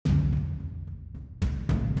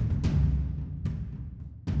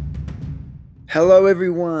Hello,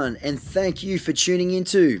 everyone, and thank you for tuning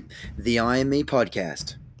into the I Am Me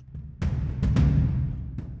podcast.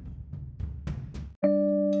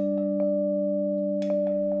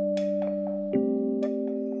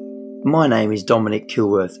 My name is Dominic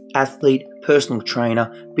Kilworth, athlete, personal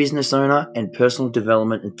trainer, business owner, and personal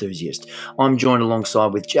development enthusiast. I'm joined alongside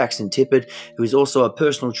with Jackson Tippett, who is also a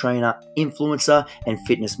personal trainer, influencer, and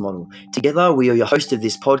fitness model. Together, we are your host of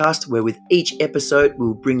this podcast, where with each episode,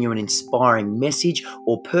 we'll bring you an inspiring message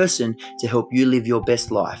or person to help you live your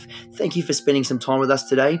best life. Thank you for spending some time with us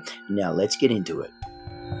today. Now, let's get into it.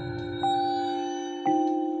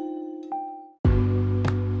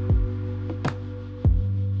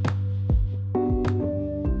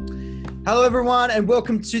 Hello, everyone, and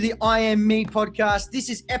welcome to the I Am Me podcast. This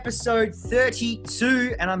is episode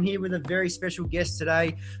 32, and I'm here with a very special guest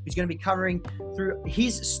today who's going to be covering through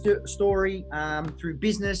his story through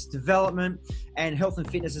business, development, and health and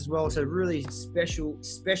fitness as well. So really special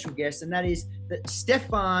guest, and that is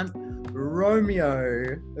Stefan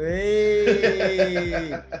Romeo.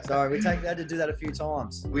 Hey. Sorry, we had to do that a few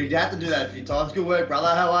times. We'd have to do that a few times. Good work,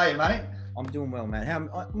 brother. How are you, mate? I'm doing well, man.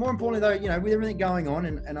 More importantly, though, with everything going on,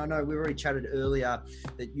 and I know we've already chatted earlier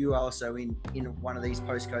that you are also in one of these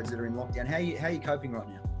postcodes that are in lockdown. How are you coping right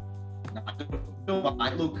now?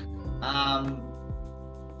 Mate, look,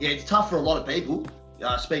 it's tough for a lot of people.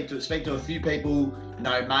 Speak to a few people,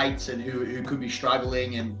 mates, and who could be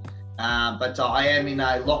struggling, but I am in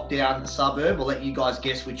a lockdown suburb. I'll let you guys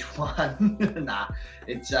guess which one.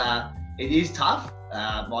 It is tough.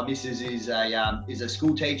 My missus is a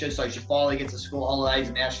school teacher, so she finally gets the school holidays,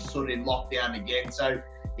 and now she's sort of in lockdown again. So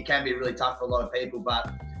it can be really tough for a lot of people.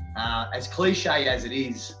 But as cliche as it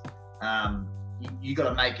is, you got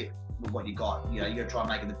to make it with what you got. You got to try and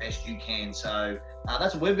make it the best you can. So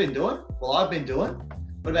that's what we've been doing. Well, I've been doing.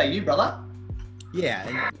 What about you, brother? Yeah.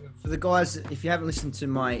 And for the guys, if you haven't listened to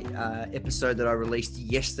my episode that I released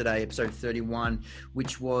yesterday, episode 31,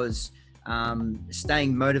 which was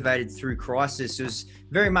staying motivated through crisis, is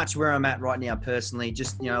very much where I'm at right now personally.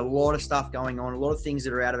 Just a lot of stuff going on, a lot of things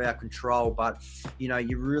that are out of our control, but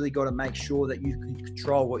you really got to make sure that you can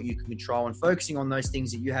control what you can control and focusing on those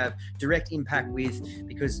things that you have direct impact with,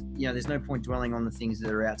 because there's no point dwelling on the things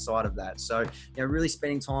that are outside of that. So really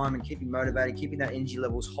spending time and keeping motivated, keeping that energy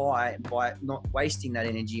levels high by not wasting that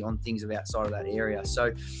energy on things of outside of that area.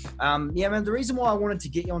 So man, the reason why I wanted to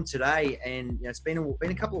get you on today, and it's been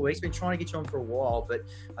a couple of weeks, been trying to get you on for a while, but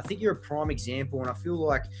I think you're a prime example, and I feel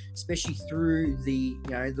like, especially through the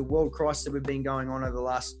world crisis that we've been going on over the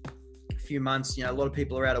last few months, a lot of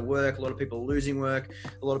people are out of work, a lot of people are losing work,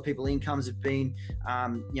 a lot of people's incomes have been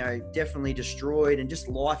definitely destroyed, and just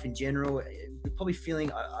life in general, we're probably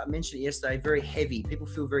feeling, I mentioned it yesterday, very heavy. People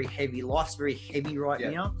feel very heavy. Life's very heavy right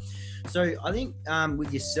now. So I think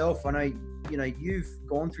with yourself, I know you've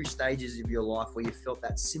gone through stages of your life where you felt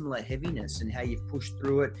that similar heaviness, and how you've pushed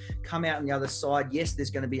through it, come out on the other side. Yes,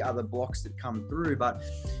 there's going to be other blocks that come through, but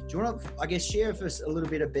do you want to, I guess, share with us a little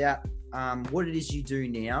bit about what it is you do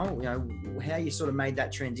now, how you sort of made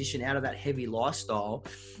that transition out of that heavy lifestyle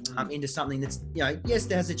into something that's, yes,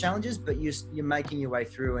 there has the challenges, but you're making your way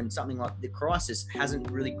through, and something like the crisis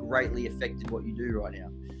hasn't really greatly affected what you do right now.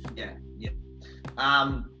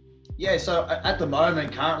 So at the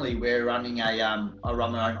moment, currently, we're running I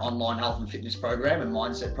run my own online health and fitness program and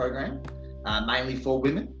mindset program, mainly for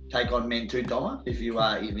women. Take on men too, Doma, if you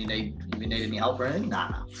need any help or anything.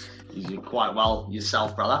 Nah. You do quite well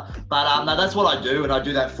yourself, brother. But no, that's what I do, and I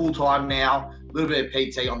do that full time now. A little bit of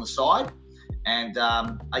PT on the side, and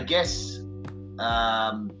I guess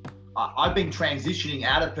I've been transitioning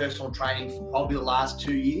out of personal training for probably the last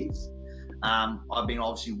 2 years. I've been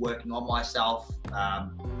obviously working on myself,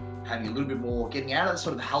 having a little bit more, getting out of the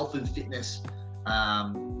sort of health and fitness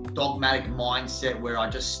dogmatic mindset where I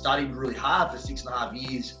just studied really hard for 6.5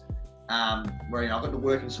 years. Where I got to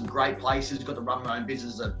work in some great places, got to run my own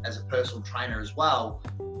business as a personal trainer as well.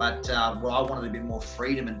 But where I wanted a bit more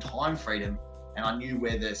freedom and time freedom, and I knew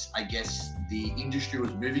where the industry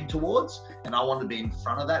was moving towards, and I wanted to be in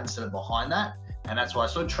front of that instead of behind that. And that's why I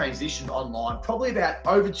sort of transitioned online probably about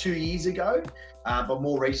over 2 years ago. But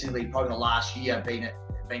more recently, probably the last year, I've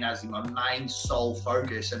been as my main sole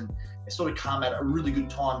focus, and it's sort of come at a really good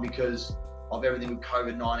time because of everything with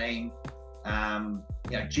COVID-19.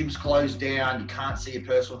 Gyms closed down, you can't see your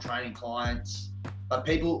personal training clients, but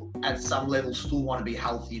people at some level still want to be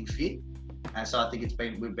healthy and fit. And so I think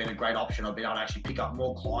we've been a great option. I've been able to actually pick up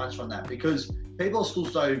more clients from that, because people are still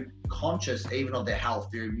so conscious even of their health,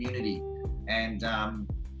 their immunity. And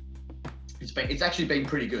it's actually been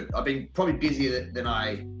pretty good. I've been probably busier than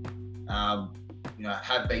I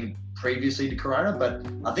have been previously to Corona, but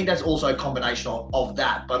I think that's also a combination of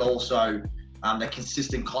that, but also the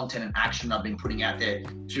consistent content and action I've been putting out there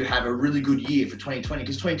to have a really good year for 2020,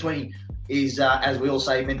 because 2020 is, as we all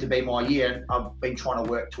say, meant to be my year. And I've been trying to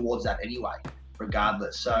work towards that anyway,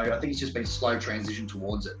 regardless. So I think it's just been slow transition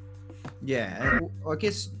towards it. Yeah, and I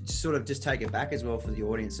guess sort of just take it back as well for the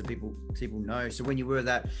audience so people know. So when you were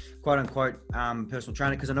that quote unquote personal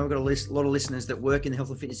trainer, because I know we've got a lot of listeners that work in the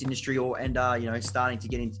health and fitness industry and are starting to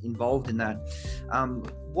get involved in that.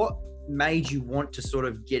 What made you want to sort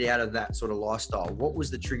of get out of that sort of lifestyle? What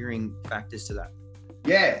was the triggering factors to that?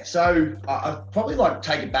 Yeah, so I probably like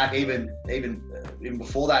take it back even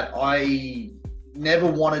before that. I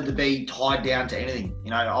never wanted to be tied down to anything.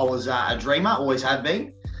 I was a dreamer, always have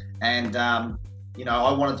been. And,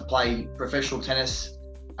 I wanted to play professional tennis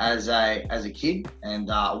as a kid. And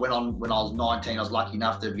when I was 19, I was lucky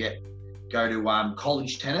enough to go to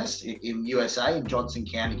college tennis in USA, in Johnson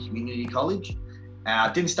County Community College.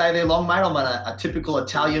 Didn't stay there long, mate. I'm a typical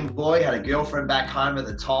Italian boy, had a girlfriend back home at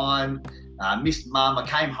the time, missed mum. I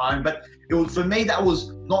came home, but for me, that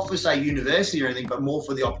was not for, say, university or anything, but more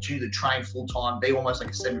for the opportunity to train full-time, be almost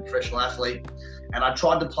like a semi-professional athlete. And I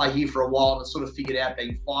tried to play here for a while and sort of figured out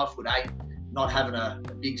being 5'8", not having a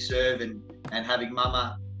big serve and having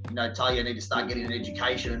mama, tell you need to start getting an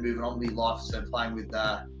education and moving on with your life instead of playing with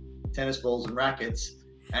tennis balls and rackets.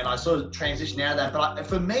 And I sort of transitioned out of that. But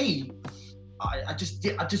for me, I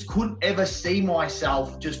just couldn't ever see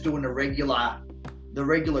myself just doing the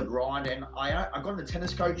regular grind. And I got into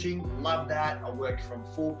tennis coaching, loved that. I worked from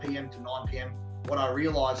 4 p.m. to 9 p.m. What I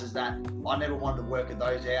realized is that I never wanted to work at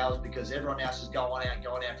those hours because everyone else was going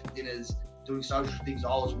out for dinners, doing social things. I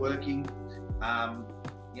was working,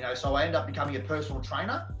 so I ended up becoming a personal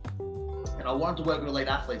trainer, and I wanted to work with elite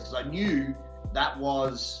athletes because I knew that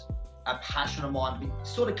was a passion of mine.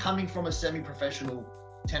 Sort of coming from a semi-professional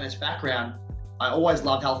tennis background, I always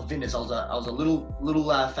loved health and fitness. I was a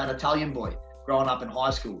little fat Italian boy growing up in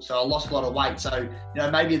high school. So I lost a lot of weight. So,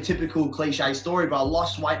 maybe a typical cliche story, but I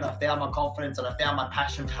lost weight and I found my confidence and I found my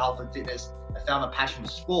passion for health and fitness. I found my passion for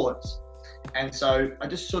sports. And so I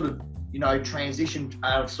just sort of, transitioned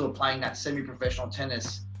out of sort of playing that semi-professional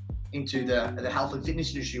tennis into the health and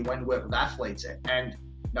fitness industry when I work with athletes. And,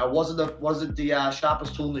 wasn't the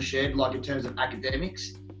sharpest tool in the shed, like in terms of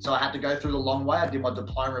academics. So I had to go through the long way. I did my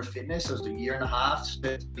diploma of fitness. It was a year and a half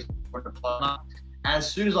for a diploma.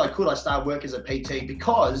 As soon as I could, I started work as a PT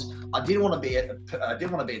because I didn't want to be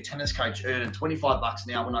a tennis coach earning $25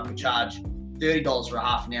 an hour when I could charge $30 for a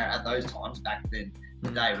half an hour at those times. Back then,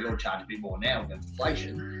 today we all charge a bit more now with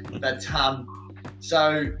inflation. But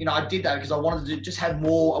so I did that because I wanted to just have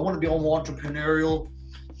more. I wanted to be more entrepreneurial,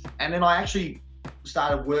 and then I actually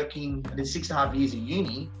started working. I did 6.5 years of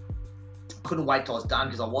uni. Couldn't wait till I was done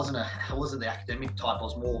because I wasn't the academic type. I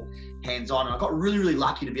was more hands-on, and I got really, really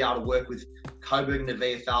lucky to be able to work with Coburg and the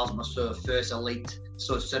VFLs, my sort of first elite,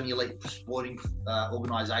 sort of semi-elite sporting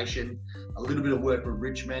organisation. A little bit of work with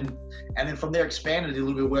Richmond, and then from there expanded. I did a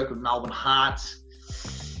little bit of work with Melbourne Hearts,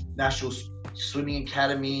 National Swimming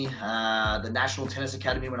Academy, the National Tennis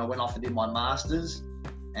Academy when I went off and did my masters,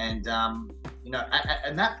 and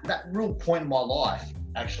and that real point in my life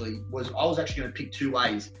actually was I was actually going to pick two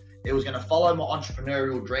ways. It was going to follow my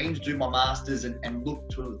entrepreneurial dreams, do my masters and look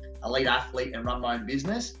to elite athlete and run my own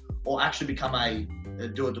business, or actually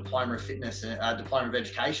do a diploma of fitness, a diploma of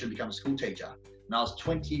education, become a school teacher. And I was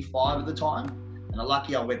 25 at the time, and I'm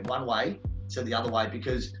lucky I went one way instead of the other way,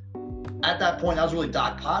 because at that point, that was a really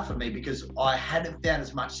dark part for me because I hadn't found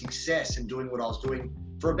as much success in doing what I was doing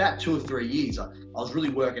for about 2 or 3 years. I was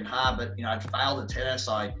really working hard, but I'd failed at tennis.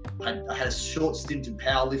 I had a short stint in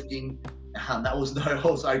powerlifting. That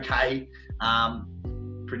was okay.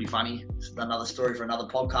 Pretty funny. It's another story for another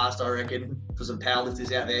podcast, I reckon, for some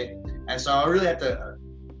powerlifters out there. And so I really had to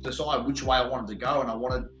decide which way I wanted to go, and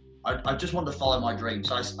I just wanted to follow my dream.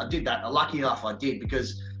 So I did that. And lucky enough, I did,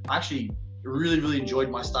 because I actually really, really enjoyed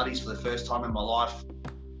my studies for the first time in my life.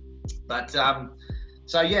 But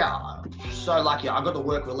so yeah, so lucky. I got to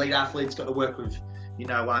work with elite athletes. Got to work with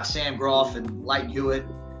Sam Groff and Leighton Hewitt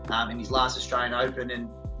in his last Australian Open. And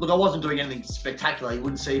look, I wasn't doing anything spectacular. You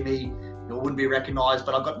wouldn't see me, wouldn't be recognised,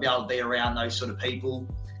 but I got to be able to be around those sort of people.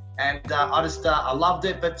 And I loved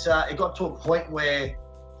it, but it got to a point where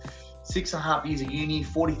 6.5 years of uni,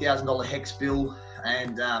 $40,000 HECS bill,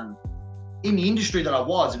 and in the industry that I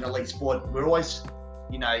was in elite sport, we're always,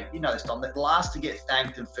 this Tom, the last to get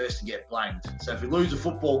thanked and first to get blamed. So if we lose a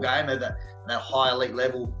football game at that high elite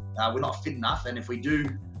level, we're not fit enough. And if we do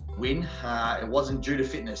win, it wasn't due to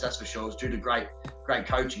fitness, that's for sure. It was due to great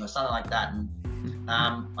coaching or something like that. And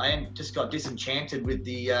just got disenchanted with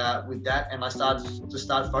that, and I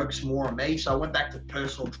started focusing more on me. So I went back to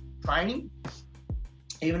personal training.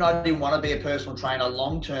 Even though I didn't want to be a personal trainer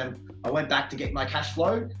long term, I went back to get my cash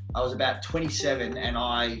flow. I was about 27, and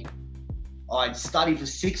I'd studied for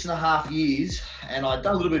 6.5 years, and I'd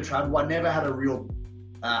done a little bit of travel. I never had a real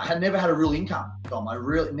income, Dom.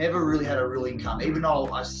 Never really had a real income, even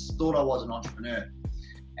though I thought I was an entrepreneur.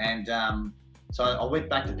 And so I went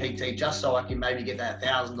back to PT just so I can maybe get that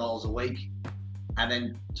 $1,000 a week, and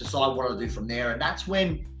then decide what I'll do from there. And that's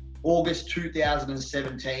when August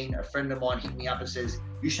 2017, a friend of mine hit me up and says,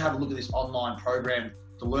 you should have a look at this online program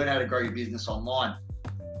to learn how to grow your business online.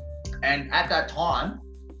 And at that time,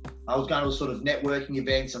 I was going to sort of networking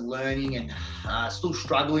events and learning, and still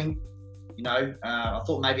struggling. I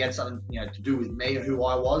thought maybe it had something, to do with me or who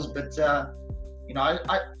I was. But, I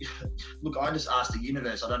just asked the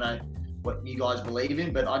universe. I don't know what you guys believe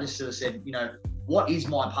in, but I just sort of said, what is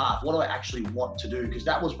my path? What do I actually want to do? Because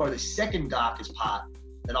that was probably the second darkest part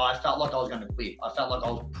that I felt like I was going to quit. I felt like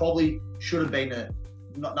I probably should have been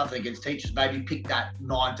nothing against teachers, maybe pick that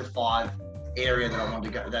 9 to 5 area that I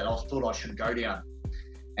wanted to go, that I thought I should go down.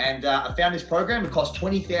 And I found this program. It cost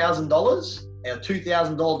 $20,000, a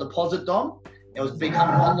 $2,000 deposit, Dom. It was become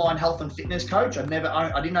an online health and fitness coach. I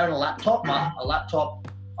didn't own a laptop. A laptop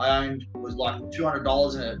I owned was like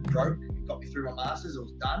 $200, and it broke. It got me through my masters. It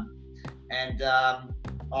was done. And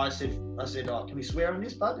I said, oh, can we swear on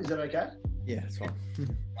this, bud? Is that okay? Yeah, that's fine.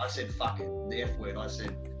 I said, fuck it, the F word. I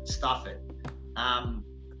said, stuff it.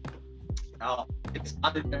 It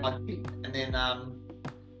started, and then,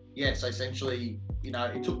 so essentially,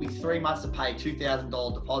 it took me 3 months to pay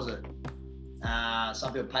 $2,000 deposit.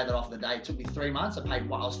 Some people pay that off the day. It took me 3 months. I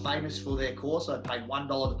was famous for their course. So I paid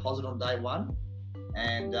 $1 deposit on day one.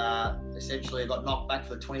 And essentially I got knocked back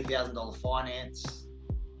for the $20,000 finance.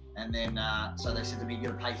 And then, so they said to me,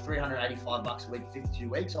 you're going to pay $385 a week, 52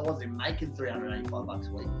 weeks. I wasn't even making $385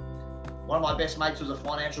 a week. One of my best mates was a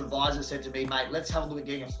financial advisor, said to me, mate, let's have a look at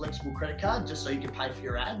getting a flexible credit card just so you can pay for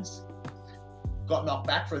your ads. Got knocked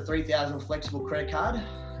back for a $3,000 flexible credit card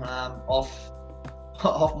off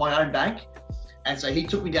my own bank. And so he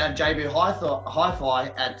took me down JB Hi-Fi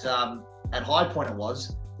at High Point, it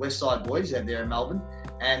was, West Side Boys out there in Melbourne.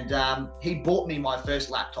 And he bought me my first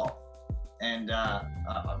laptop. And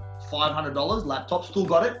 $500 laptop, still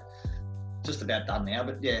got it. Just about done now,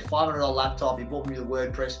 but yeah, $500 laptop. He bought me the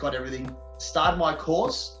WordPress, got everything. Started my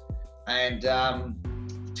course, and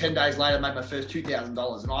 10 days later, I made my first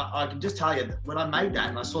 $2,000. And I can just tell you that when I made that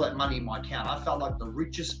and I saw that money in my account, I felt like the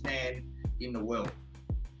richest man in the world.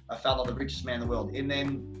 And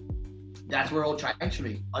then that's where it all changed for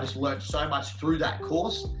me. I just learned so much through that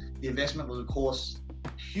course. The investment was, of course,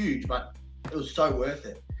 huge, but it was so worth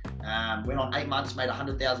it. Went on 8 months, made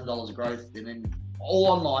 $100,000 of growth, and then all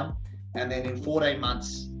online. And then in 14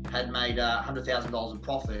 months, had made $100,000 in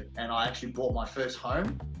profit. And I actually bought my first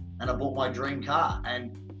home, and I bought my dream car.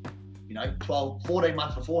 And 14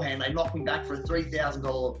 months beforehand, they knocked me back for a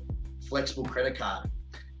 $3,000 flexible credit card.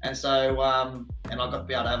 And so, and I got to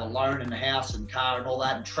be able to have a loan and a house and car and all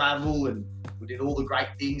that, and travel, and we did all the great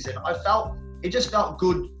things. And it just felt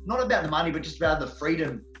good, not about the money, but just about the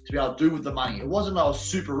freedom to be able to do with the money. It wasn't that I was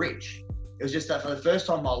super rich. It was just that for the first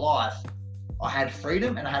time in my life, I had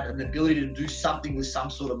freedom, and I had an ability to do something with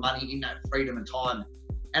some sort of money in that freedom and time.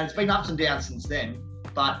 And it's been ups and downs since then,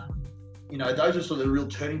 but those are sort of the real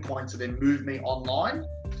turning points that then moved me online.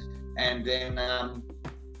 And then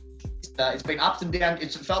it's been ups and downs.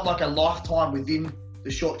 It's felt like a lifetime within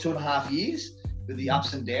the short 2.5 years with the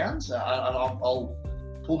ups and downs. I'll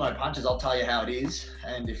pull no punches. I'll tell you how it is,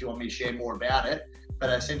 and if you want me to share more about it.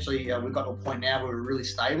 But essentially, we've got to a point now where we're really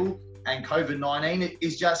stable, and COVID-19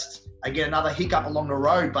 is just, again, another hiccup along the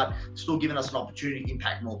road, but still giving us an opportunity to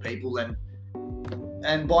impact more people,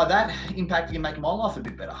 and by that, impacting and making my life a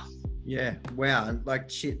bit better. Yeah, wow, like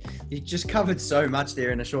shit, you just covered so much there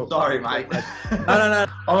in a short. Sorry, mate. No.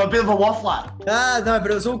 I'm a bit of a waffler. No, but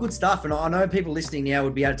it was all good stuff, and I know people listening now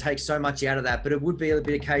would be able to take so much out of that, but it would be a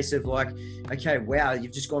bit of a case of like, okay, wow,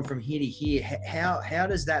 you've just gone from here to here. How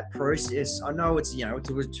does that process? I know it's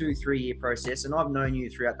it was a 2-3 year process, and I've known you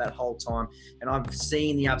throughout that whole time, and I've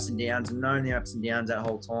seen the ups and downs and known the ups and downs that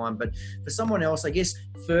whole time. But for someone else, I guess,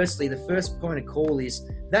 firstly, the first point of call is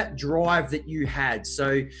that drive that you had.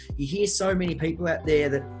 So you hear so many people out there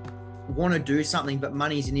that want to do something, but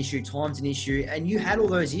money's an issue, time's an issue, and you had all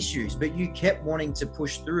those issues, but you kept wanting to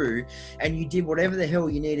push through, and you did whatever the hell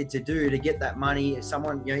you needed to do to get that money.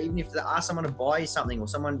 Someone, even if they asked someone to buy you something, or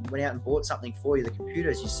someone went out and bought something for you, the computer,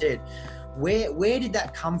 as you said, where did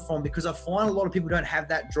that come from? Because I find a lot of people don't have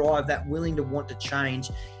that drive, that willing to want to change.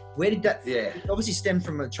 Where did that obviously stem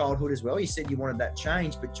from childhood as well? You said you wanted that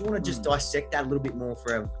change, but do you want to just dissect that a little bit more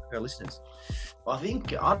for our listeners? I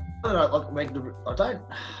think I don't know. Like,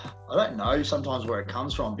 I don't know sometimes where it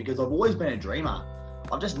comes from, because I've always been a dreamer.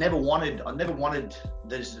 I never wanted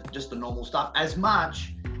just the normal stuff as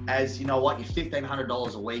much as, you know what, you're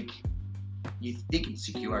 $1,500 a week. You think it's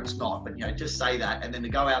secure, it's not, but, you know, just say that. And then to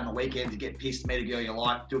go out on the weekend to get pissed, meet a girl you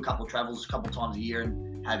like, do a couple of travels a couple of times a year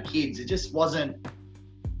and have kids. It just wasn't,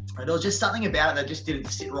 there was just something about it that just didn't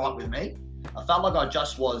sit right with me. I felt like I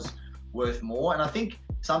just was worth more. And I think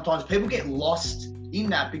sometimes people get lost in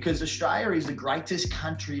that, because Australia is the greatest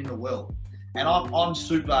country in the world. And I'm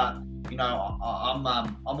super, you know,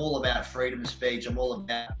 I'm all about freedom of speech. I'm all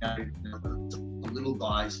about, you know, the little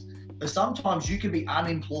guys. But sometimes you can be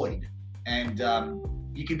unemployed and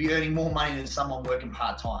you can be earning more money than someone working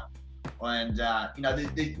part-time. And, you know,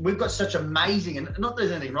 we've got such amazing, and not that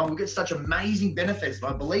there's anything wrong, we've got such amazing benefits, and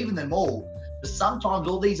I believe in them all. But sometimes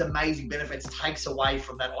all these amazing benefits takes away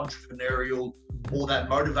from that entrepreneurial or that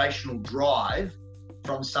motivational drive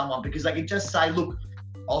from someone, because they can just say, look,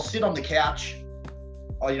 I'll sit on the couch,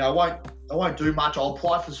 you know, I won't do much, I'll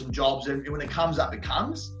apply for some jobs, and when it comes up, it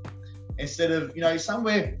comes. Instead of, you know,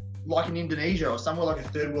 somewhere like in Indonesia or somewhere like a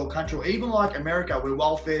third world country, or even like America, where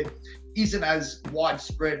welfare isn't as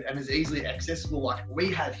widespread and as easily accessible like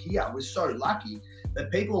we have here. We're so lucky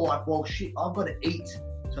that people are like, well, shit, I've got to eat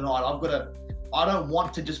tonight. I don't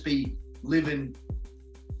want to just be living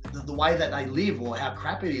the way that they live or how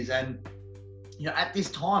crap it is. And, you know, at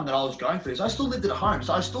this time that I was going through this, I still lived at home.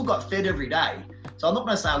 So I still got fed every day. So I'm not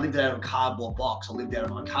going to say I lived out of a cardboard box. I lived out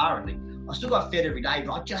of my car and everything. I still got fed every day,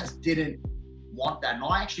 but I just didn't want that. And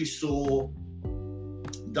I actually saw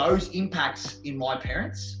those impacts in my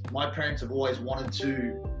parents. My parents have always wanted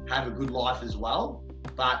to have a good life as well.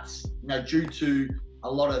 But, you know, due to a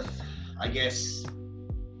lot of, I guess,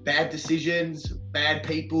 bad decisions, bad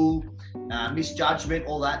people, misjudgment,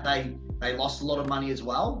 all that, they lost a lot of money as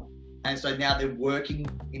well. And so now they're working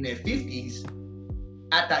in their 50s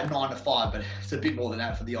at that 9 to 5, but it's a bit more than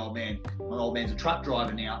that for the old man. My old man's a truck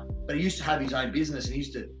driver now, but he used to have his own business,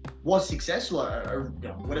 and was successful, or, you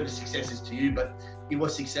know, whatever success is to you, but he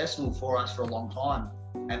was successful for us for a long time.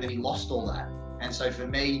 And then he lost all that. And so for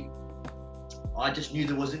me, I just knew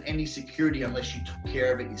there wasn't any security unless you took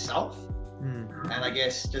care of it yourself. And I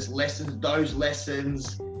guess just those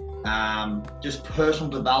lessons, just personal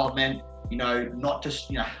development, you know, not just,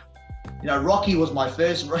 you know, Rocky was my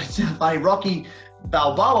first, Rocky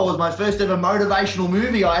Balboa was my first ever motivational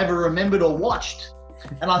movie I ever remembered or watched.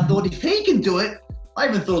 And I thought, if he can do it, I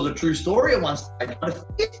even thought it was a true story at one stage, but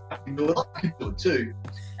if I can do it, I can do it too.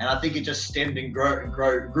 And I think it just stemmed and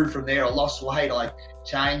grew from there. I lost weight, I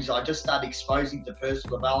changed, I just started exposing to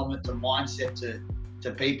personal development, to mindset,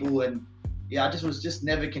 to people. And yeah, I was just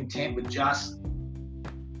never content with just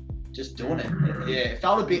doing it. Yeah, it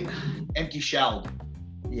felt a bit empty shelled.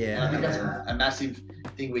 Yeah. And I think that's a massive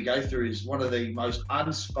thing we go through. Is one of the most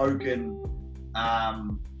unspoken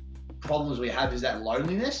problems we have is that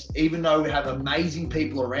loneliness. Even though we have amazing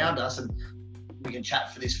people around us, and we can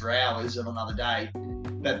chat for this for hours on another day,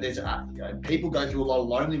 but there's people go through a lot of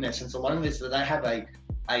loneliness, and it's a loneliness that they have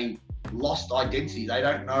a lost identity. They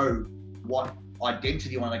don't know what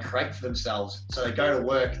identity want to create for themselves. So they go to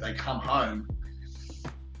work, they come home,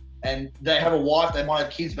 and they have a wife, they might have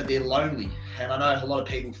kids, but they're lonely. And I know a lot of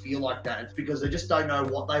people feel like that. It's because they just don't know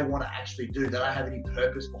what they want to actually do. They don't have any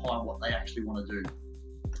purpose behind what they actually want to do.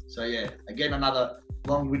 So yeah, again, another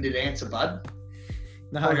long-winded answer, bud.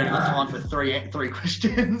 No, we're going to have time for three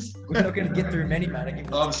questions. We're not going to get through many, mate.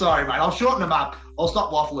 Oh, I'm sorry, mate. I'll shorten them up. I'll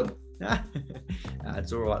stop waffling.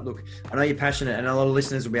 It's all right. Look, I know you're passionate, and a lot of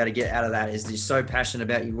listeners will be able to get out of that is you're so passionate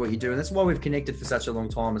about what you do, and that's why we've connected for such a long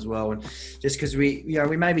time as well. And just because we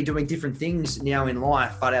may be doing different things now in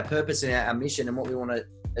life, but our purpose and our mission and what we want to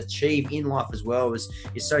achieve in life as well is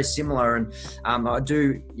so similar. And I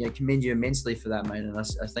do commend you immensely for that, mate. And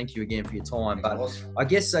I thank you again for your time. But I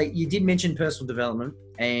guess you did mention personal development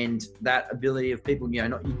and that ability of people, you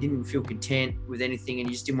didn't feel content with anything and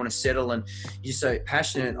you just didn't want to settle, and you're just so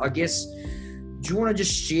passionate. I guess, do you want to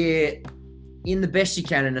just share in the best you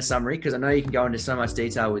can in a summary, because I know you can go into so much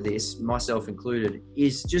detail with this, myself included,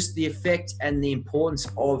 is just the effect and the importance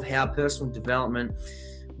of how personal development,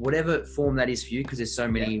 whatever form that is for you, because there's so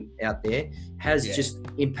many out there, has just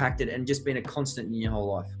impacted and just been a constant in your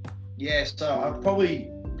whole life? Yeah, so I've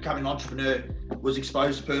probably becoming an entrepreneur, was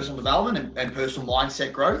exposed to personal development and personal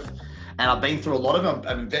mindset growth. And I've been through a lot of them.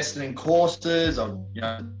 I've invested in courses, I've,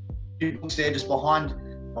 books there just behind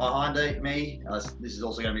me. This is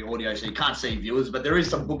also going to be audio, so you can't see viewers, but there is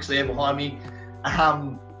some books there behind me.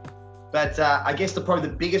 But I guess probably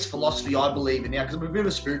the biggest philosophy I believe in now, because I'm a bit of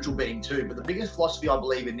a spiritual being too, but the biggest philosophy I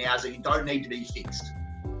believe in now is that you don't need to be fixed.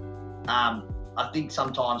 I think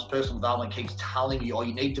sometimes personal development keeps telling you, oh,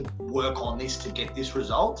 you need to work on this to get this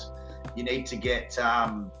result. You need to get,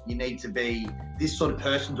 you need to be this sort of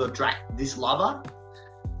person to attract this lover.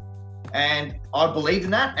 And I believe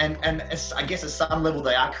in that. And I guess at some level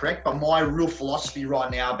they are correct. But my real philosophy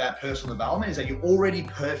right now about personal development is that you're already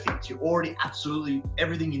perfect. You're already absolutely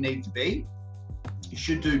everything you need to be. You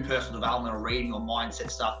should do personal development or reading or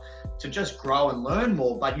mindset stuff to just grow and learn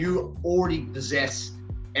more. But you already possess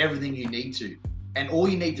everything you need to. And all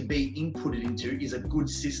you need to be inputted into is a good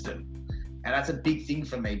system. And that's a big thing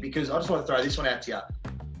for me, because I just want to throw this one out to you.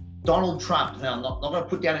 Donald Trump, now I'm not going to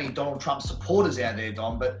put down any Donald Trump supporters out there,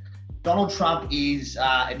 Don, but Donald Trump is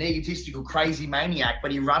an egotistical, crazy maniac,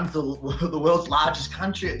 but he runs the world's largest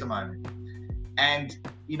country at the moment. And,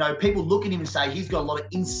 you know, people look at him and say he's got a lot of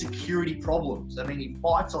insecurity problems. I mean, he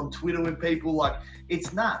fights on Twitter with people, like,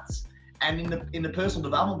 it's nuts. And in the personal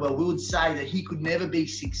development world, we would say that he could never be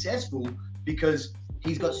successful because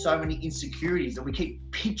he's got so many insecurities, and we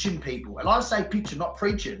keep pitching people. And I say pitching, not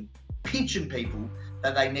preaching, pitching people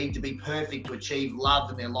that they need to be perfect to achieve love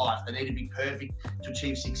in their life. They need to be perfect to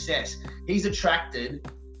achieve success. He's attracted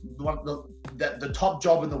the top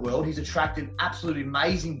job in the world. He's attracted absolutely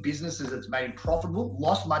amazing businesses that's made him profitable,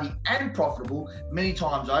 lost money and profitable many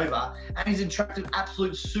times over. And he's attracted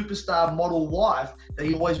absolute superstar model wife that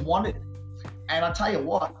he always wanted. And I tell you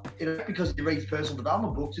what, it's not because he reads personal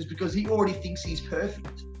development books, it's because he already thinks he's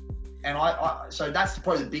perfect. And so that's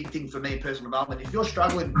probably the big thing for me in personal development. If you're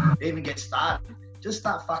struggling to even get started, just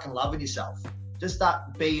start fucking loving yourself. Just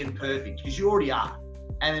start being perfect, because you already are.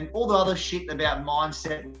 And then all the other shit about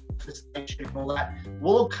mindset, and all that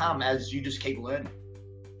will all come as you just keep learning.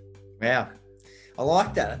 Wow. I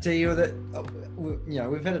like that. I tell you that, you know,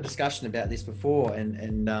 we've had a discussion about this before,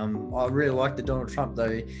 and I really like the Donald Trump,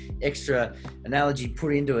 though, extra analogy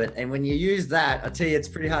put into it. And when you use that, I tell you, it's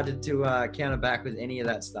pretty hard to counter back with any of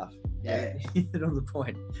that stuff. Yeah. Hit on the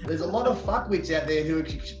point. There's a lot of fuckwits out there who are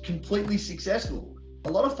completely successful. A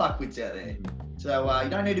lot of fuckwits out there. So you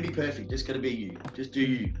don't need to be perfect. Just got to be you. Just do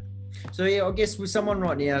you. So yeah, I guess with someone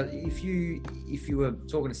right now, if you were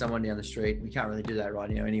talking to someone down the street, we can't really do that right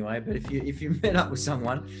now anyway, but if you met up with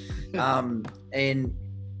someone, and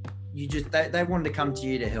you just they wanted to come to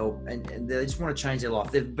you to help, and they just want to change their life.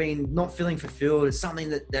 They've been not feeling fulfilled. It's something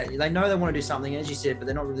that they know they want to do something, as you said, but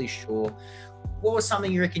they're not really sure. What was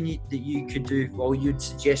something you reckon that you could do, or you'd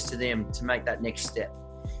suggest to them to make that next step?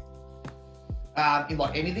 In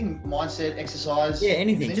like anything, mindset, exercise. Yeah,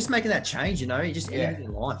 anything. Just making that change, you know, anything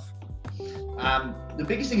in life. The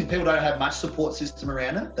biggest thing is people don't have much support system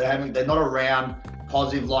around it. They're not around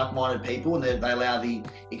positive, like-minded people, and they allow the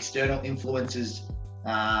external influences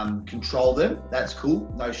control them. That's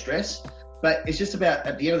cool, no stress. But it's just about,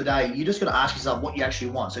 at the end of the day, you just got to ask yourself what you actually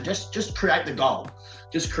want. So just create the goal.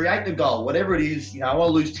 Just create the goal, whatever it is. You know, I want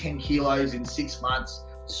to lose 10 kilos in 6 months.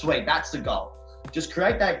 Sweet, that's the goal. Just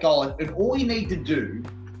create that goal, and all you need to do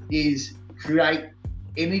is create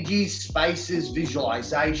energy, spaces,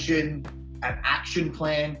 visualization, an action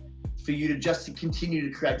plan for you to continue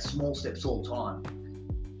to create small steps all the time.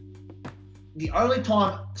 The only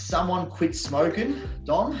time someone quits smoking,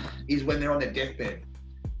 Don, is when they're on their deathbed,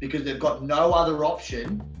 because they've got no other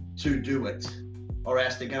option to do it, or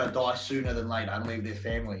else they're going to die sooner than later and leave their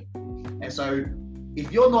family. And so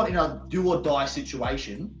if you're not in a do or die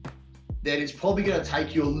situation, then it's probably going to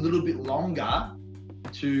take you a little bit longer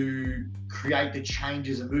to create the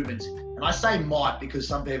changes and movements. And I say might because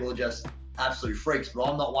some people are just absolute freaks, but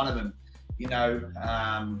I'm not one of them, you know.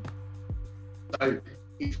 So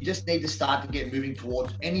if you just need to start to get moving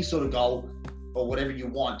towards any sort of goal or whatever you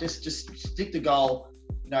want, just stick the goal,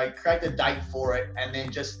 you know, create the date for it, and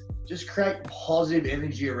then just create positive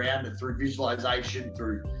energy around it through visualization,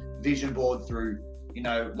 through vision board, through, you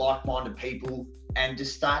know, like-minded people, and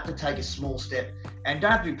just start to take a small step. And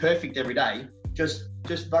don't have to be perfect every day. Just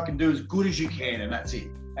fucking do as good as you can, and that's it.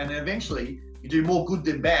 And then eventually you do more good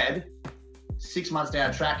than bad. 6 months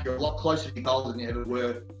down the track, you're a lot closer to your goal than you ever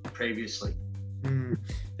were previously.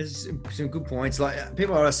 There's some good points. Like,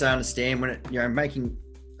 people always understand when making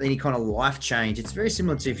any kind of life change, it's very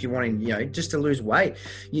similar to if you're wanting, you know, just to lose weight.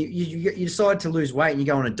 You decide to lose weight and you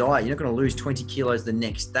go on a diet. You're not going to lose 20 kilos the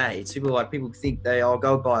next day. It's people think I'll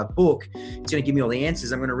go buy a book. It's going to give me all the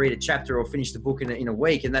answers. I'm going to read a chapter or finish the book in a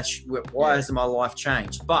week, and that's why has my life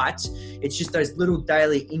changed. But it's just those little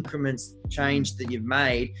daily increments change that you've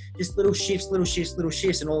made, just little shifts,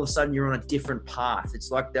 and all of a sudden you're on a different path. It's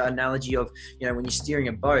like the analogy of, when you're steering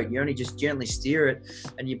a boat, you only just gently steer it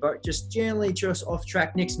and your boat just gently just off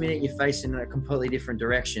track. Next minute you're facing a completely different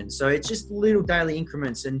direction. So it's just little daily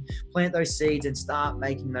increments, and plant those seeds and start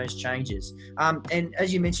making those changes. And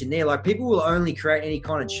as you mentioned there, like, people will only create any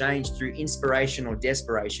kind of change through inspiration or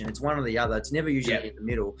desperation. It's one or the other. It's never usually in the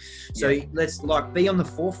middle. So let's be on the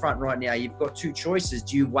forefront right now. You've got two choices.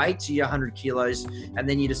 Do you wait till you're 100 kilos and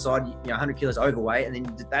then you decide 100 kilos overweight and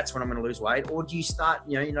then that's when I'm going to lose weight? Or do you start,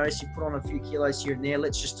 you notice you put on a few kilos here and there,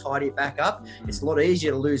 let's just tidy it back up. It's a lot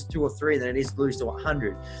easier to lose 2 or 3 than it is to lose to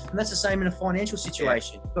 100. And that's the same in a financial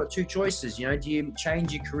situation. You've got two choices. Do you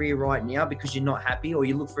change your career right now because you're not happy, or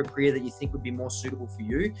you look for a career that you think would be more suitable for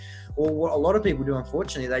you? Or what a lot of people do,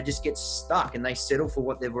 unfortunately, they just get stuck and they settle for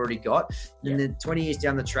what they've already got. And then 20 years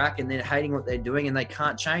down the track and they're hating what they're doing and they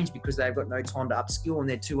can't change because they've got no time to upskill and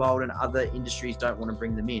they're too old and other industries don't want to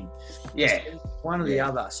bring them in. One or the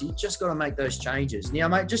other. So you just got to make those changes. Now,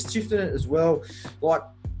 mate, just shifting it as well, like,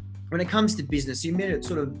 when it comes to business, you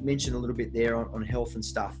sort of mentioned a little bit there on health and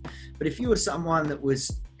stuff. But if you were someone that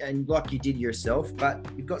was, and like you did yourself, but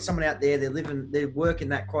you've got someone out there, they're working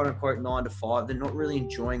that quote unquote 9 to 5, they're not really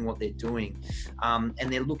enjoying what they're doing. And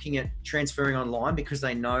they're looking at transferring online because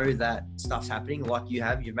they know that stuff's happening, like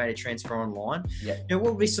you've made a transfer online. What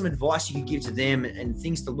would be some advice you could give to them and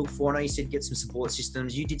things to look for? I know you said get some support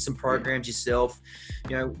systems. You did some programs yourself.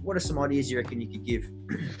 What are some ideas you reckon you could give?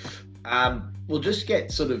 We'll just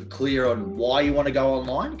get sort of clear on why you want to go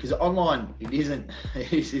online, because online it isn't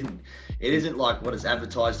like what it's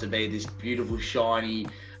advertised to be, this beautiful, shiny,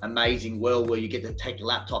 amazing world where you get to take your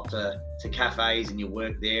laptop to cafes and you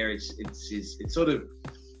work there. It's a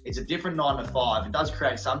different 9 to 5. It does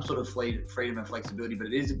create some sort of freedom and flexibility, but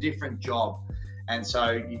it is a different job. And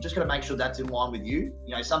so you just got to make sure that's in line with you.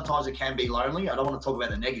 Sometimes it can be lonely. I don't want to talk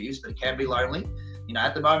about the negatives, but it can be lonely.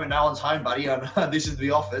 At the moment, no one's home, buddy. This is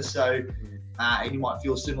the office, so and you might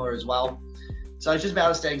feel similar as well. So it's just about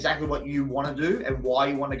understanding exactly what you want to do and why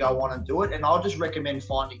you want to go on and do it. And I'll just recommend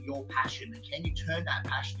finding your passion, and can you turn that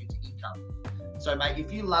passion into income? So, mate,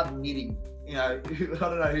 if you love knitting, I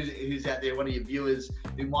don't know who's out there, one of your viewers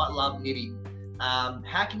who might love knitting.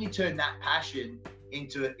 How can you turn that passion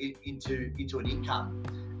into an income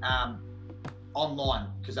online?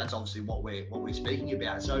 Because that's obviously what we're speaking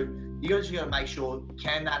about. So you just got to make sure,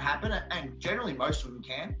 can that happen? And generally most of them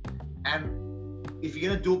can. And if you're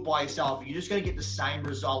going to do it by yourself, you're just going to get the same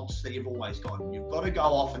results that you've always gotten. You've got to go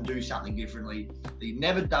off and do something differently that you've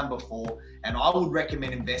never done before. And I would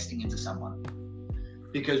recommend investing into someone,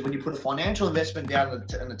 because when you put a financial investment down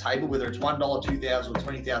on the table, whether it's $1, $2,000 or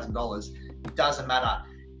 $20,000, it doesn't matter.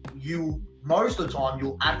 Most of the time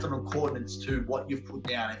you'll act in accordance to what you've put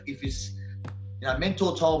down. If it's,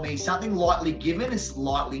 mentor told me something lightly given is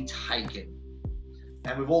lightly taken.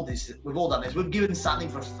 And we've all done this. We've given something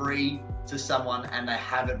for free to someone and they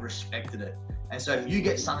haven't respected it. And so if you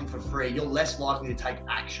get something for free, you're less likely to take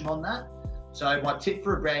action on that. So my tip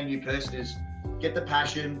for a brand new person is get the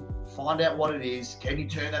passion, find out what it is. Can you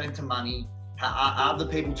turn that into money? Are other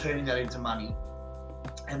people turning that into money?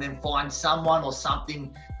 And then find someone or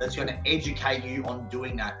something that's going to educate you on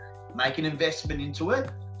doing that. Make an investment into it.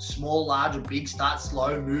 Small, large, or big. Start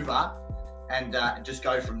slow, move up, and just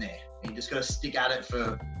go from there. And you just got to stick at it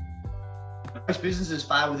for. Most businesses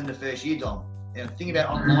fail within the first year, Dom. The thing about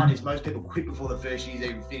online is most people quit before the first year's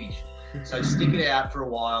even finished. So stick it out for a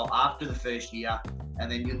while after the first year,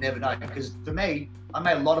 and then you'll never know. Because for me, I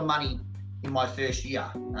made a lot of money in my first year,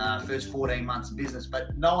 first 14 months of business, but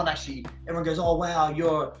everyone goes, oh wow,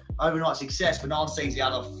 you're overnight success, but no one sees the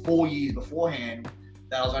other 4 years beforehand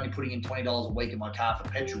that I was only putting in $20 a week in my car for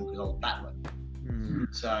petrol because I was battling.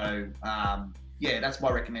 So that's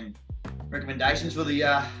my recommendations for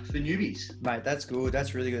newbies. Mate, that's good.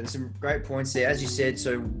 That's really good. There's some great points there. As you said,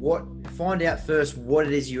 find out first what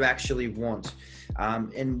it is you actually want.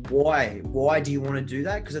 And why do you want to do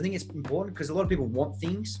that? Because I think it's important, because a lot of people want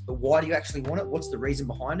things, but why do you actually want it? What's the reason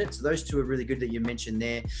behind it? So those two are really good that you mentioned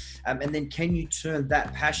there. And then can you turn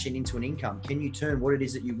that passion into an income? Can you turn what it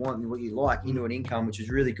is that you want and what you like into an income, which is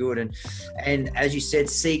really good. And as you said,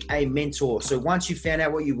 seek a mentor. So once you found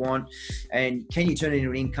out what you want and can you turn it into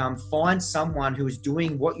an income, find someone who is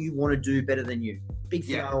doing what you want to do better than you. Big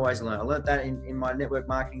thing I always learn. I learned that in my network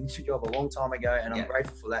marketing job a long time ago, and I'm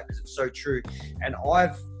grateful for that because it's so true. And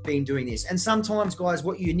I've been doing this. And sometimes, guys,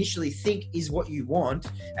 what you initially think is what you want,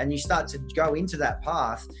 and you start to go into that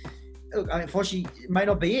path, look, unfortunately, it may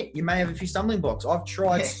not be it. You may have a few stumbling blocks. I've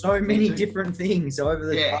tried so me many too. different things over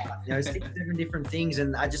the Yeah. past, 6, 7 different things,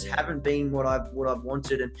 and I just haven't been what I've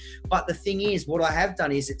wanted. But the thing is, what I have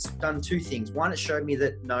done is it's done two things. One, it showed me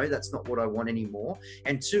that no, that's not what I want anymore.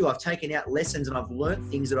 And two, I've taken out lessons and I've learned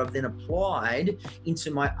things that I've then applied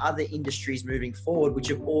into my other industries moving forward, which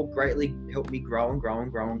have all greatly helped me grow and grow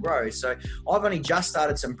and grow and grow. So I've only just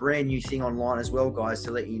started some brand new thing online as well, guys,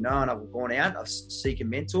 to let you know. And I've gone out, I've seek a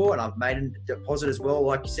mentor, and I've made a deposit as well.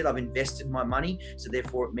 Like you said, I've invested my money, so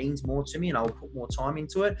therefore it means more to me, and I'll put more time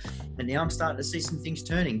into it. And now I'm starting to see some things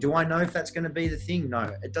turning. Do I know if that's going to be the thing?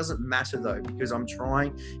 No, it doesn't matter though, because I'm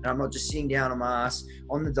trying, and I'm not just sitting down on my ass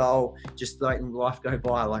on the dole, just letting life go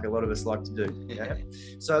by like a lot of us like to do. Yeah.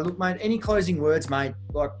 So look, mate, any closing words, mate?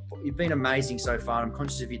 Like, you've been amazing so far. I'm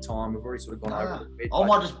conscious of your time. We've already sort of gone over it a bit. I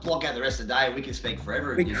might just block out the rest of the day. We can speak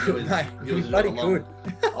forever. We could, mate. We bloody could.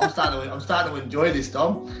 I'm starting to enjoy this,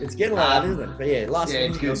 Tom. It's getting like that, isn't it? But yeah, last thing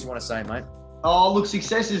anything else you want to say, mate? Oh, look,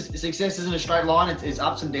 success isn't a straight line. It's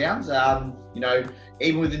ups and downs.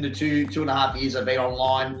 Even within the two and a half years I've been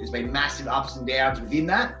online, there's been massive ups and downs within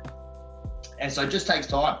that. And so it just takes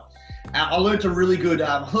time. I learned a really good,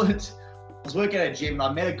 I was working at a gym and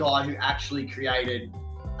I met a guy who actually created,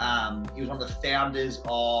 he was one of the founders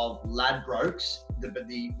of Ladbrokes,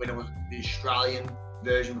 when it was the Australian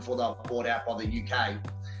version before they were bought out by the UK.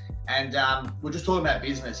 And we're just talking about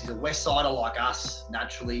business. He's a West Sider like us,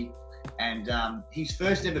 naturally. And his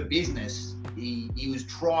first ever business, he was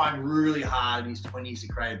trying really hard in his 20s to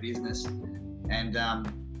create a business. And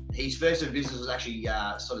his first ever business was actually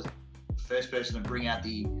sort of first person to bring out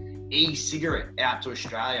the e-cigarette out to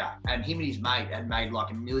Australia. And him and his mate had made like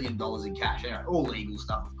 $1 million in cash. All legal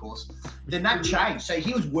stuff, of course. Then that changed. So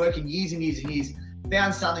he was working years and years and years,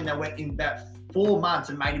 found something that went in about 4 months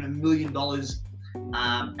and made him $1 million.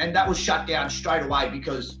 And that was shut down straight away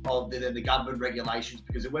because of the government regulations,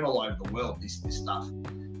 because it went all over the world, this stuff.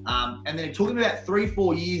 And then it took him about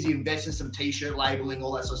 3-4 years. He invested in some t-shirt labeling,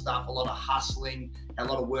 all that sort of stuff, a lot of hustling, a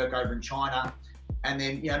lot of work over in China. And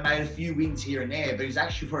then, made a few wins here and there, but he was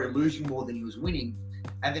actually probably losing more than he was winning.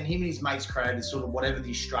 And then him and his mates created sort of whatever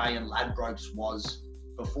the Australian Ladbrokes was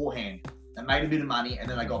beforehand. They made a bit of money and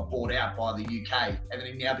then they got bought out by the UK. And then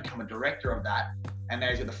he now become a director of that. And now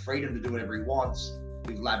he's got the freedom to do whatever he wants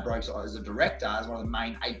with Ladbrokes as a director, as one of the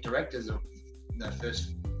main 8 directors of the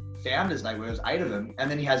first founders. They were, there was 8 of them.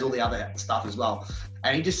 And then he has all the other stuff as well.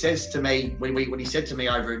 And he just says to me, when he said to me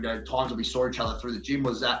over times that we saw each other through the gym,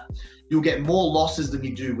 was that you'll get more losses than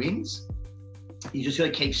you do wins. You just got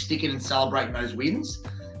to keep sticking and celebrating those wins.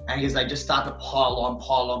 And he goes, they just start to pile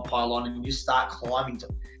on, and you just start climbing.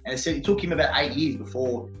 And it said it took him about 8 years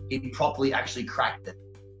before he properly actually cracked it.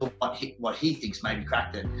 What he thinks maybe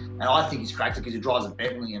cracked it. And I think he's cracked it because he drives a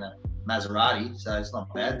Bentley and a Maserati, so it's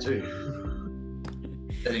not bad too.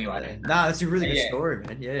 But anyway. No, that's a really good story,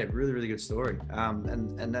 man. Yeah, really, really good story.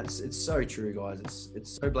 And it's so true, guys.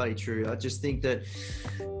 It's so bloody true. I just think that,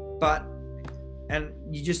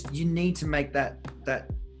 you need to make that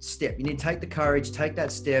step. You need to take the courage, take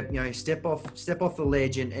that step, step off the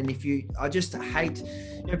ledge. And I just hate,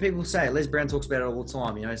 people say, Les Brown talks about it all the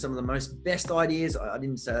time, some of the best ideas, I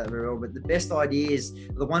didn't say that very well, but the best ideas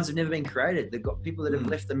are the ones that have never been created. They've got people that have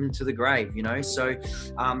left them into the grave, so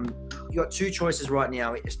you got 2 choices right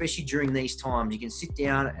now, especially during these times. You can sit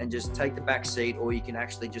down and just take the back seat, or you can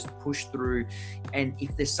actually just push through. And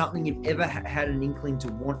if there's something you've ever had an inkling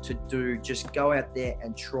to want to do, just go out there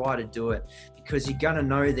and try to do it. Because you're going to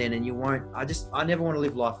know then, and you won't. I never want to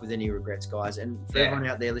live life with any regrets, guys. And for everyone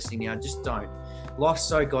out there listening now, just don't. Life's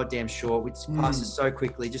so goddamn short. It passes so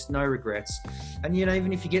quickly. Just no regrets. And,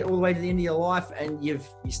 even if you get all the way to the end of your life and you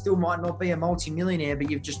still might not be a multi-millionaire,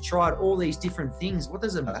 but you've just tried all these different things, what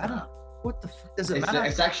does it matter? What the fuck does it matter?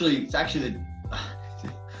 It's actually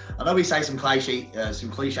I know we say some cliche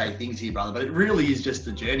things here, brother, but it really is just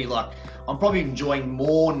the journey. Like, I'm probably enjoying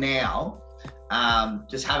more now,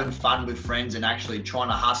 just having fun with friends and actually trying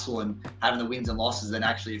to hustle and having the wins and losses than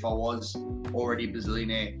actually if I was already a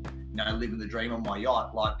bazillionaire, living the dream on my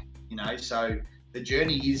yacht. So the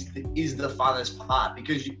journey is the funnest part,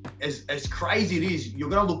 because as crazy it is, you're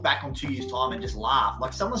going to look back on 2 years' time and just laugh.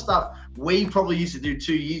 Like, some of the stuff we probably used to do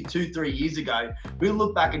 3 years ago, we'll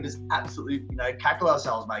look back and just absolutely, cackle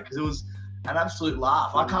ourselves, mate, because it was an absolute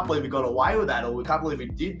laugh. I can't believe we got away with that, or we can't believe we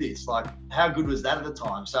did this. Like, how good was that at the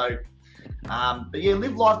time? So, but yeah,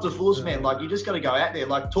 live life to the fullest, man. Like, you just got to go out there,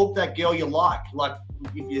 like, talk to that girl you like. Like,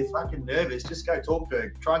 if you're fucking nervous, just go talk to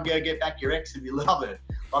her. Try and go get back your ex if you love her.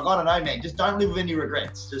 Like, I don't know, man. Just don't live with any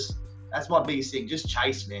regrets. That's my biggest thing. Just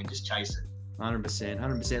chase, man. Just chase it.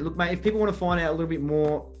 100%. Look, mate, if people want to find out a little bit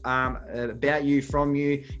more about you, from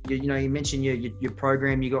you, you mentioned your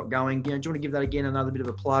program you got going. Do you want to give that again another bit of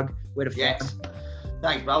a plug? Where to find?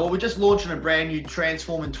 Thanks, bro. Well, we're just launching a brand new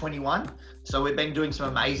Transform in 21. So we've been doing some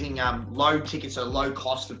amazing low tickets, so low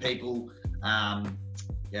cost for people.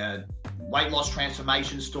 Weight loss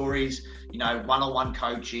transformation stories, one-on-one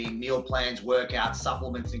coaching, meal plans, workouts,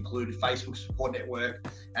 supplements included, Facebook support network.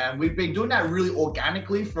 And we've been doing that really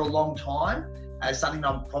organically for a long time as something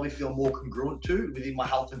I probably feel more congruent to within my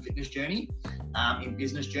health and fitness journey, in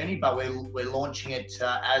business journey. But we're launching it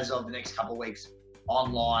as of the next couple of weeks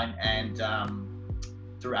online and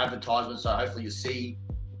through advertisements. So hopefully you'll see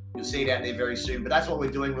it out there very soon. But that's what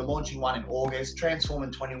we're doing. We're launching one in August, Transform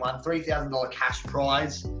in 21, $3,000 cash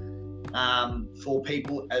prize for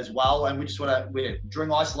people as well. And we just we're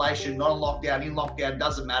during isolation, not in lockdown, in lockdown,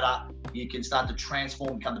 doesn't matter. You can start to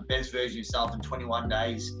transform, become the best version of yourself in 21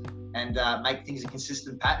 days and make things a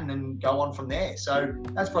consistent pattern and go on from there. So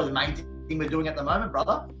that's probably the main thing we're doing at the moment,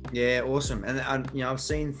 brother. Yeah, awesome. And I've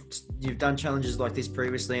seen you've done challenges like this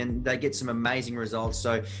previously and they get some amazing results.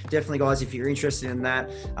 So definitely, guys, if you're interested in that,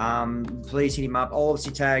 please hit him up. I'll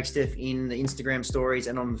obviously tag Stef in the Instagram stories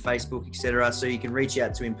and on the Facebook, etc. So you can reach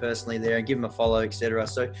out to him personally there and give him a follow, etc.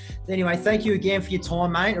 So anyway, thank you again for your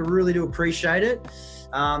time, mate. I really do appreciate it.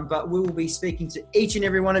 But we will be speaking to each and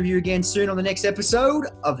every one of you again soon on the next episode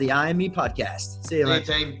of the IME podcast. See you, mate.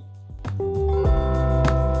 Team.